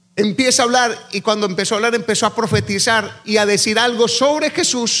 empieza a hablar, y cuando empezó a hablar empezó a profetizar y a decir algo sobre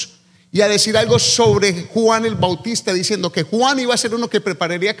Jesús y a decir algo sobre Juan el Bautista, diciendo que Juan iba a ser uno que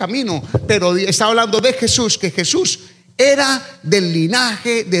prepararía camino, pero estaba hablando de Jesús, que Jesús era del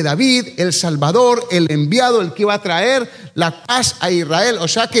linaje de David, el Salvador, el enviado, el que iba a traer la paz a Israel. O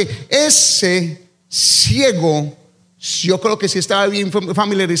sea que ese ciego, yo creo que sí estaba bien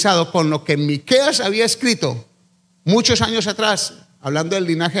familiarizado con lo que Miqueas había escrito muchos años atrás, hablando del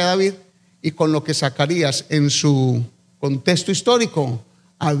linaje de David, y con lo que Zacarías en su contexto histórico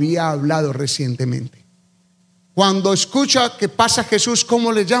había hablado recientemente. Cuando escucha que pasa Jesús,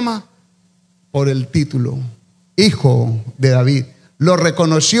 ¿cómo le llama? Por el título, Hijo de David. Lo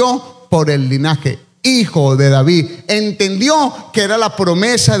reconoció por el linaje, Hijo de David. Entendió que era la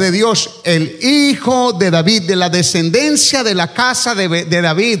promesa de Dios, el Hijo de David, de la descendencia de la casa de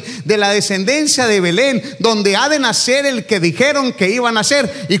David, de la descendencia de Belén, donde ha de nacer el que dijeron que iba a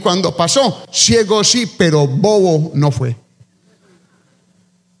nacer. Y cuando pasó, ciego sí, pero bobo no fue.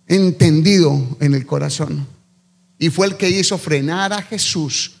 Entendido en el corazón. Y fue el que hizo frenar a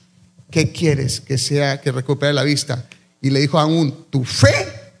Jesús. ¿Qué quieres? Que sea, que recupere la vista. Y le dijo aún: tu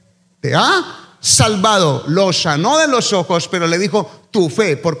fe te ha salvado. Lo sanó de los ojos, pero le dijo: tu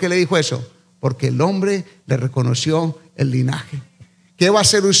fe. ¿Por qué le dijo eso? Porque el hombre le reconoció el linaje. ¿Qué va a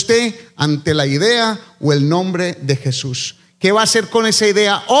hacer usted ante la idea o el nombre de Jesús? ¿Qué va a hacer con esa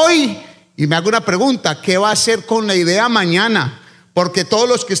idea hoy? Y me hago una pregunta: ¿qué va a hacer con la idea mañana? Porque todos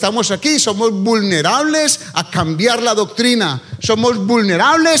los que estamos aquí somos vulnerables a cambiar la doctrina. Somos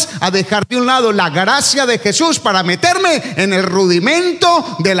vulnerables a dejar de un lado la gracia de Jesús para meterme en el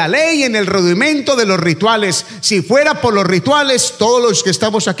rudimento de la ley, en el rudimento de los rituales. Si fuera por los rituales, todos los que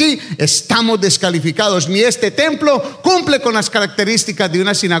estamos aquí estamos descalificados. Ni este templo cumple con las características de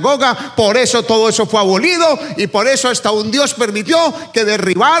una sinagoga. Por eso todo eso fue abolido, y por eso hasta un Dios permitió que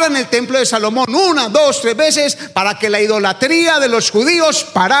derribaran el templo de Salomón 1, 2, 3 veces para que la idolatría de los judíos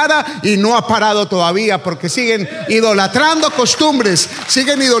parara, y no ha parado todavía, porque siguen idolatrando costumbres,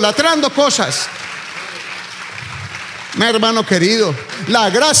 siguen idolatrando cosas. Mi hermano querido,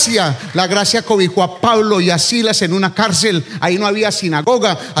 la gracia cobijó a Pablo y a Silas en una cárcel. Ahí no había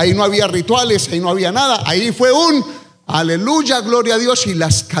sinagoga, ahí no había rituales, ahí no había nada. Ahí fue un aleluya, gloria a Dios, y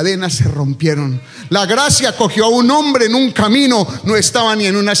las cadenas se rompieron. La gracia cogió a un hombre en un camino, no estaba ni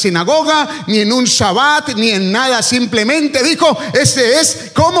en una sinagoga, ni en un sabbat, ni en nada. Simplemente dijo: este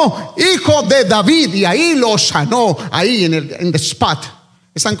es como Hijo de David, y ahí lo sanó, ahí en the spot.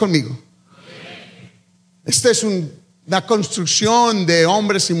 ¿Están conmigo? Este es una construcción de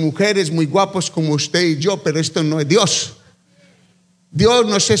hombres y mujeres muy guapos como usted y yo, pero esto no es Dios. Dios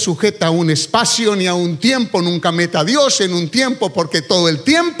no se sujeta a un espacio ni a un tiempo. Nunca meta a Dios en un tiempo, porque todo el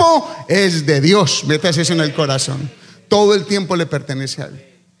tiempo es de Dios. Métase eso en el corazón. Todo el tiempo le pertenece a Él.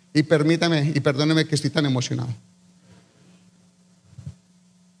 Y permítame y perdóneme que estoy tan emocionado.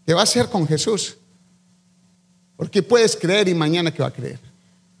 ¿Qué va a hacer con Jesús? Porque puedes creer y mañana ¿qué va a creer?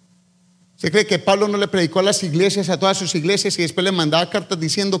 ¿Se cree que Pablo no le predicó a las iglesias, a todas sus iglesias, y después le mandaba cartas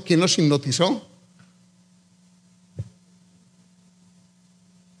diciendo quién los hipnotizó?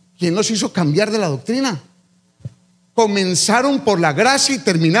 ¿Quién los hizo cambiar de la doctrina? Comenzaron por la gracia y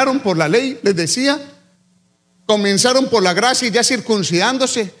terminaron por la ley, les decía. Comenzaron por la gracia y ya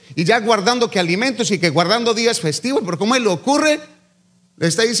circuncidándose y ya guardando que alimentos y que guardando días festivos. Pero ¿cómo le ocurre? Le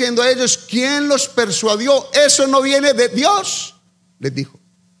está diciendo a ellos: ¿quién los persuadió? Eso no viene de Dios, les dijo.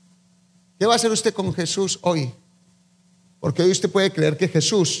 ¿Qué va a hacer usted con Jesús hoy? Porque hoy usted puede creer que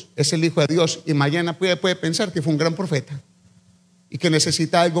Jesús es el Hijo de Dios y mañana puede pensar que fue un gran profeta y que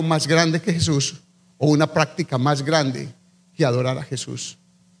necesita algo más grande que Jesús o una práctica más grande que adorar a Jesús.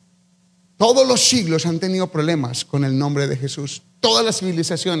 Todos los siglos han tenido problemas con el nombre de Jesús. Todas las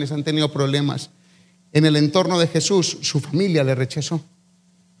civilizaciones han tenido problemas. En el entorno de Jesús, su familia le rechazó.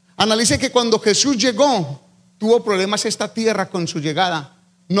 Analice que cuando Jesús llegó, tuvo problemas esta tierra con su llegada.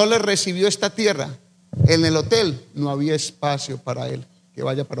 No le recibió esta tierra. En el hotel no había espacio para él, que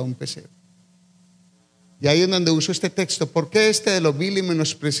vaya para un pesebre. Y ahí es donde uso este texto. ¿Por qué este de lo vil y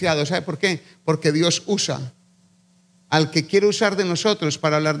menospreciado? ¿Sabe por qué? Porque Dios usa al que quiere usar de nosotros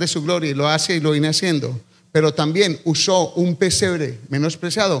para hablar de su gloria, y lo hace y lo viene haciendo. Pero también usó un pesebre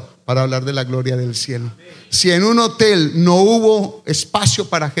menospreciado para hablar de la gloria del cielo. Si en un hotel no hubo espacio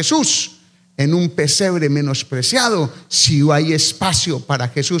para Jesús, en un pesebre menospreciado sí hay espacio para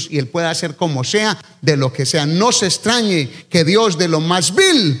Jesús, y Él puede hacer como sea, de lo que sea. No se extrañe que Dios de lo más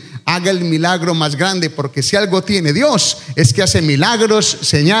vil haga el milagro más grande, porque si algo tiene Dios es que hace milagros,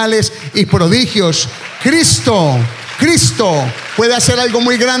 señales y prodigios. Cristo puede hacer algo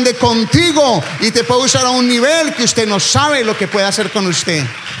muy grande contigo y te puede usar a un nivel que usted no sabe lo que puede hacer con usted.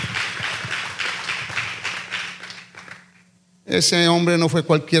 Ese hombre no fue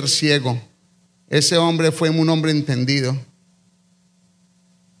cualquier ciego. Ese hombre fue un hombre entendido.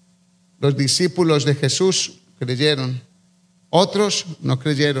 Los discípulos de Jesús creyeron, otros no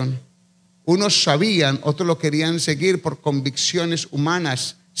creyeron. Unos sabían, otros lo querían seguir por convicciones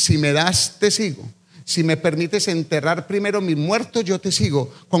humanas. Si me das, te sigo. Si me permites enterrar primero mi muerto, yo te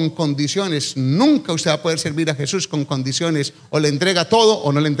sigo. Con condiciones. Nunca usted va a poder servir a Jesús con condiciones. O le entrega todo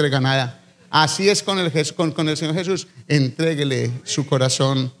o no le entrega nada. Así es con el Señor Jesús. Entréguele su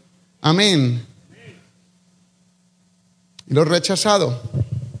corazón. Amén. Y lo rechazado,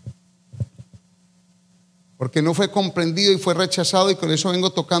 porque no fue comprendido y fue rechazado. Y con eso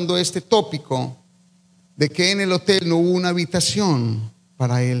vengo tocando este tópico de que en el hotel no hubo una habitación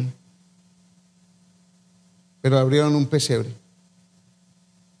para él, pero abrieron un pesebre.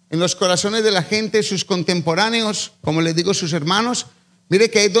 En los corazones de la gente, sus contemporáneos, como les digo, sus hermanos, mire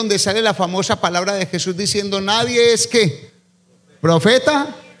que ahí es donde sale la famosa palabra de Jesús diciendo: nadie es ¿qué?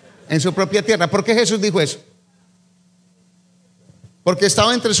 Profeta en su propia tierra. ¿Por qué Jesús dijo eso? Porque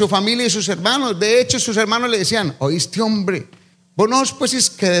estaba entre su familia y sus hermanos. De hecho, sus hermanos le decían: oíste, hombre, vos no pues es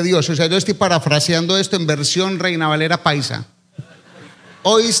que de Dios. O sea, yo estoy parafraseando esto en versión Reina Valera paisa.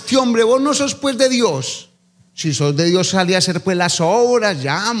 Oíste, hombre, vos no sos pues de Dios. Si sos de Dios, salí a hacer pues las obras,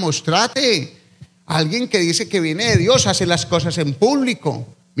 ya, mostrate. Alguien que dice que viene de Dios hace las cosas en público.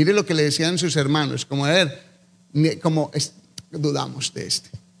 Mire lo que le decían sus hermanos, como dudamos de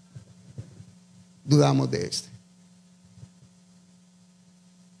este. Dudamos de este.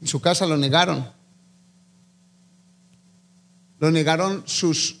 En su casa lo negaron. Lo negaron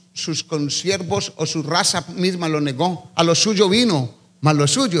sus consiervos, o su raza misma lo negó. A lo suyo vino, mas los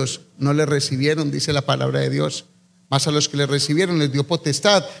suyos no le recibieron, dice la palabra de Dios. Mas a los que le recibieron les dio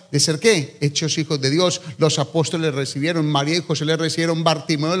potestad de ser ¿qué? Hechos hijos de Dios. Los apóstoles le recibieron, María y José le recibieron,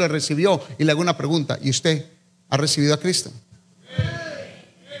 Bartimeo le recibió. Y le hago una pregunta: ¿y usted ha recibido a Cristo?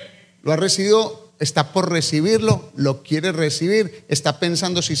 ¿Lo ha recibido? ¿Está por recibirlo? ¿Lo quiere recibir? ¿Está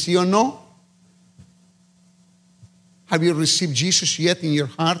pensando si sí o no? Have you received Jesus yet in your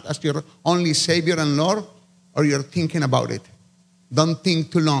heart as your only Savior and Lord? Or you're thinking about it? Don't think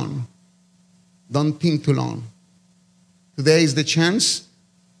too long. Don't think too long. Today is the chance.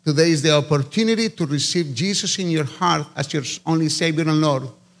 Today is the opportunity to receive Jesus in your heart as your only Savior and Lord.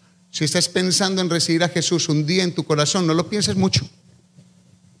 Si estás pensando en recibir a Jesús un día en tu corazón, no lo pienses mucho.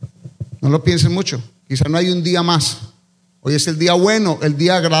 No lo pienses mucho. Quizá no hay un día más. Hoy es el día bueno, el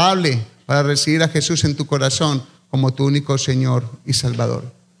día agradable para recibir a Jesús en tu corazón como tu único Señor y Salvador.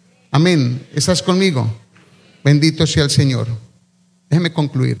 Amén. ¿Estás conmigo? Bendito sea el Señor. Déjeme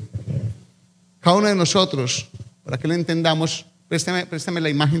concluir. Cada uno de nosotros, para que lo entendamos, préstame la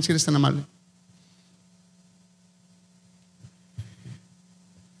imagen si eres tan amable.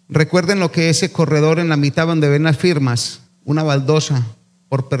 Recuerden lo que es ese corredor en la mitad donde ven las firmas, una baldosa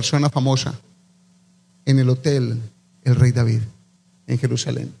por persona famosa, en el hotel El Rey David, en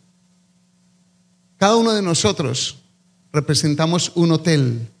Jerusalén. Cada uno de nosotros representamos un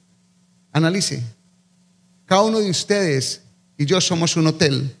hotel. Analice. Cada uno de ustedes y yo somos un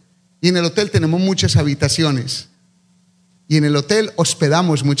hotel. Y en el hotel tenemos muchas habitaciones. Y en el hotel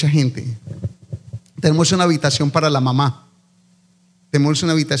hospedamos mucha gente. Tenemos una habitación para la mamá, tenemos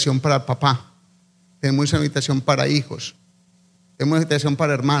una habitación para el papá, tenemos una habitación para hijos, tenemos una habitación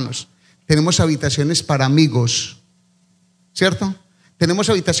para hermanos, tenemos habitaciones para amigos, ¿cierto? Tenemos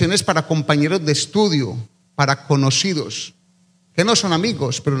habitaciones para compañeros de estudio, para conocidos, que no son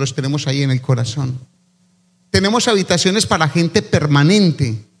amigos, pero los tenemos ahí en el corazón. Tenemos habitaciones para gente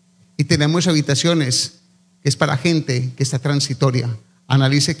permanente y tenemos habitaciones que es para gente que está transitoria.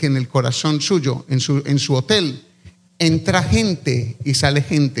 Analice que en el corazón suyo, en su hotel, entra gente y sale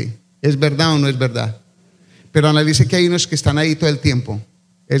gente. ¿Es verdad o no es verdad? Pero analice que hay unos que están ahí todo el tiempo.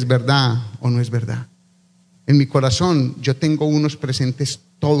 ¿Es verdad o no es verdad? En mi corazón yo tengo unos presentes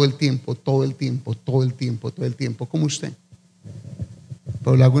todo el tiempo, todo el tiempo, todo el tiempo, todo el tiempo, como usted.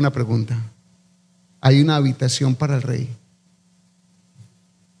 Pero le hago una pregunta. Hay una habitación para el rey.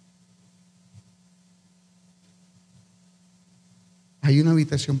 Hay una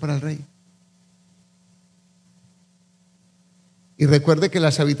habitación para el rey. Y recuerde que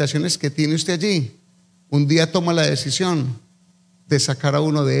las habitaciones que tiene usted allí, un día toma la decisión de sacar a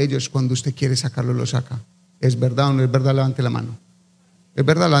uno de ellos. Cuando usted quiere sacarlo, lo saca. ¿Es verdad o no es verdad? Levante la mano. ¿Es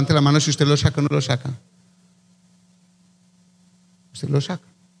verdad? Levante la mano si usted lo saca o no lo saca. Usted lo saca.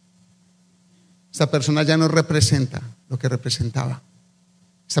 Esta persona ya no representa lo que representaba.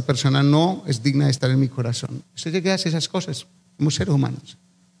 Esta persona no es digna de estar en mi corazón. Usted llega a hacer esas cosas. Somos seres humanos.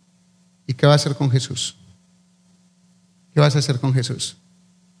 ¿Y qué va a hacer con Jesús? ¿Qué vas a hacer con Jesús?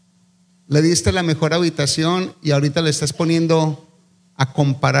 Le diste la mejor habitación y ahorita le estás poniendo a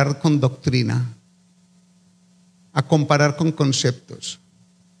comparar con doctrina, a comparar con conceptos,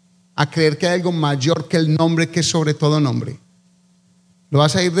 a creer que hay algo mayor que el nombre, que es sobre todo nombre. Lo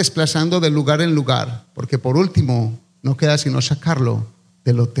vas a ir desplazando de lugar en lugar, porque por último no queda sino sacarlo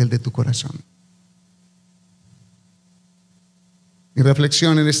del hotel de tu corazón. Mi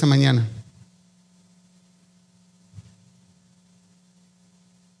reflexión en esta mañana: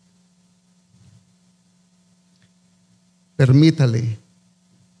 permítale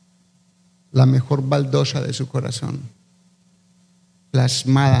la mejor baldosa de su corazón,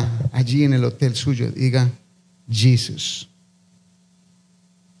 plasmada allí en el hotel suyo. Diga: Jesús,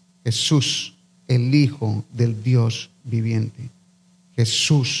 Jesús, el Hijo del Dios viviente.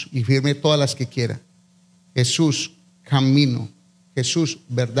 Jesús, y firme todas las que quiera. Jesús, camino. Jesús,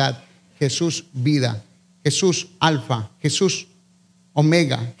 verdad. Jesús, vida. Jesús, alfa. Jesús,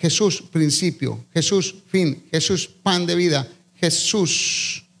 omega. Jesús, principio. Jesús, fin. Jesús, pan de vida.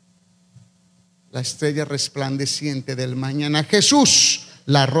 Jesús, la estrella resplandeciente del mañana. Jesús,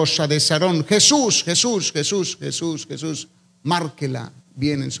 la rosa de Sarón. Jesús, Jesús, Jesús, Jesús, Jesús. Márquela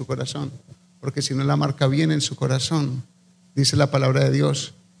bien en su corazón, porque si no la marca bien en su corazón, dice la palabra de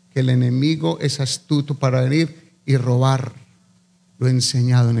Dios que el enemigo es astuto para venir y robar lo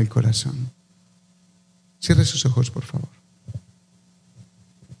enseñado en el corazón. Cierre sus ojos, por favor.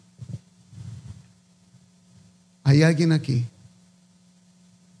 ¿Hay alguien aquí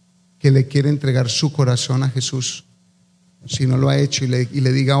que le quiere entregar su corazón a Jesús? Si no lo ha hecho y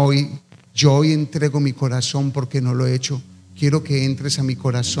le diga hoy: yo hoy entrego mi corazón porque no lo he hecho. Quiero que entres a mi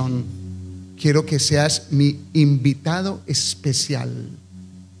corazón. Quiero que seas mi invitado especial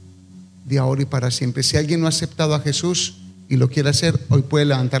de ahora y para siempre. Si alguien no ha aceptado a Jesús y lo quiere hacer, hoy puede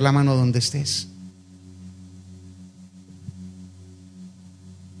levantar la mano donde estés.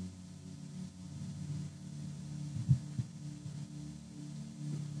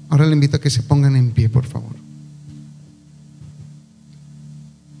 Ahora le invito a que se pongan en pie, por favor.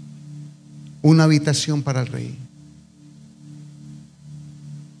 Una habitación para el rey.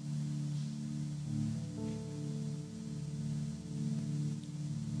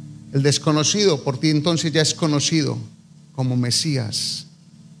 El desconocido por ti entonces ya es conocido como Mesías,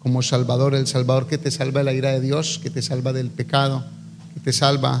 como Salvador, el Salvador que te salva de la ira de Dios, que te salva del pecado, que te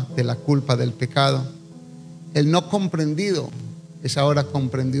salva de la culpa del pecado. El no comprendido es ahora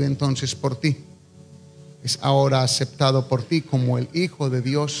comprendido entonces por ti. Es ahora aceptado por ti como el Hijo de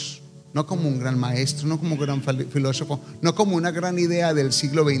Dios, no como un gran maestro, no como un gran filósofo, no como una gran idea del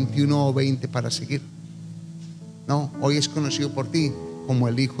siglo XXI o XX para seguir. No, hoy es conocido por ti como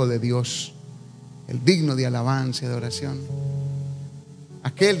el Hijo de Dios, el digno de alabanza y de oración,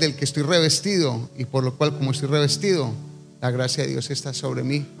 aquel del que estoy revestido y por lo cual, como estoy revestido, la gracia de Dios está sobre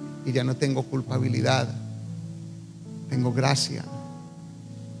mí y ya no tengo culpabilidad, tengo gracia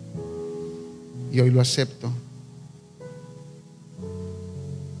y hoy lo acepto.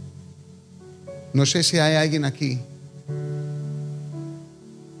 No sé si hay alguien aquí.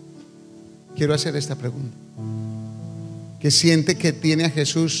 Quiero hacer esta pregunta: que siente que tiene a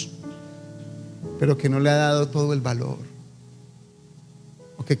Jesús, pero que no le ha dado todo el valor,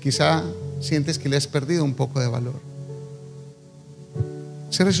 o que quizá sientes que le has perdido un poco de valor.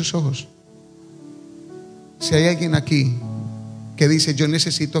 Cierre sus ojos. Si hay alguien aquí que dice: yo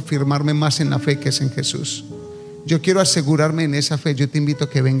necesito afirmarme más en la fe que es en Jesús, yo quiero asegurarme en esa fe, yo te invito a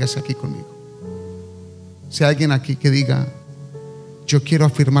que vengas aquí conmigo. Si hay alguien aquí que diga: yo quiero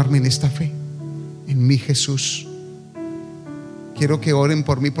afirmarme en esta fe, en mi Jesús, quiero que oren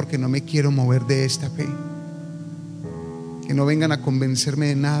por mí porque no me quiero mover de esta fe. Que no vengan a convencerme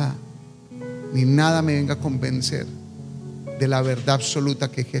de nada, ni nada me venga a convencer de la verdad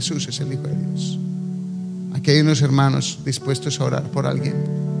absoluta que Jesús es el Hijo de Dios. Aquí hay unos hermanos dispuestos a orar por alguien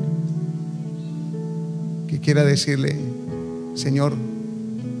que quiera decirle: Señor,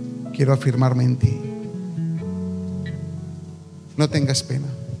 quiero afirmarme en ti. No tengas pena,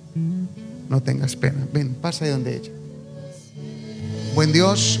 no tengas pena. Ven, pasa de donde ella. Buen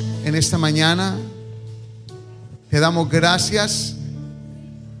Dios, en esta mañana te damos gracias.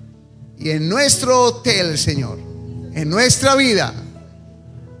 Y en nuestro hotel, Señor, en nuestra vida,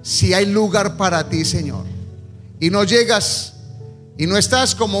 si hay lugar para ti, Señor, y no llegas y no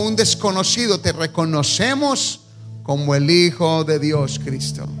estás como un desconocido, te reconocemos como el Hijo de Dios,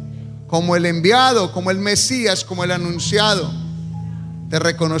 Cristo, como el enviado, como el Mesías, como el anunciado. Te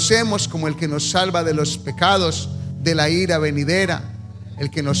reconocemos como el que nos salva de los pecados, de la ira venidera,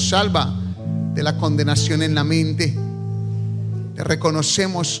 el que nos salva de la condenación en la mente. Te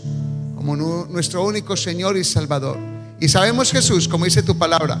reconocemos como nuestro único Señor y Salvador. Y sabemos, Jesús, como dice tu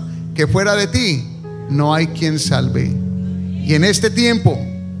palabra, que fuera de ti no hay quien salve. Y en este tiempo,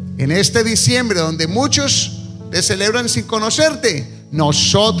 en este diciembre, donde muchos te celebran sin conocerte,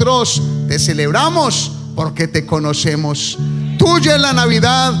 nosotros te celebramos porque te conocemos. Tuyo es la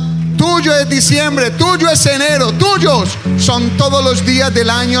Navidad, tuyo es diciembre, tuyo es enero, tuyos son todos los días del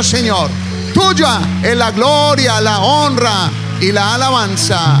año, Señor. Tuya es la gloria, la honra y la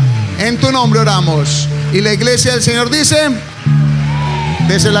alabanza. En tu nombre oramos. Y la iglesia del Señor dice: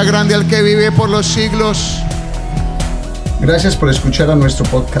 désela grande al que vive por los siglos. Gracias por escuchar a nuestro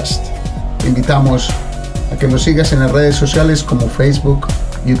podcast. Te invitamos a que nos sigas en las redes sociales como Facebook,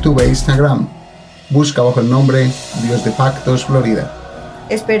 YouTube e Instagram. Busca bajo el nombre Dios de Pactos Florida.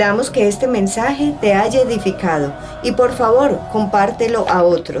 Esperamos que este mensaje te haya edificado y por favor compártelo a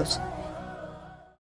otros.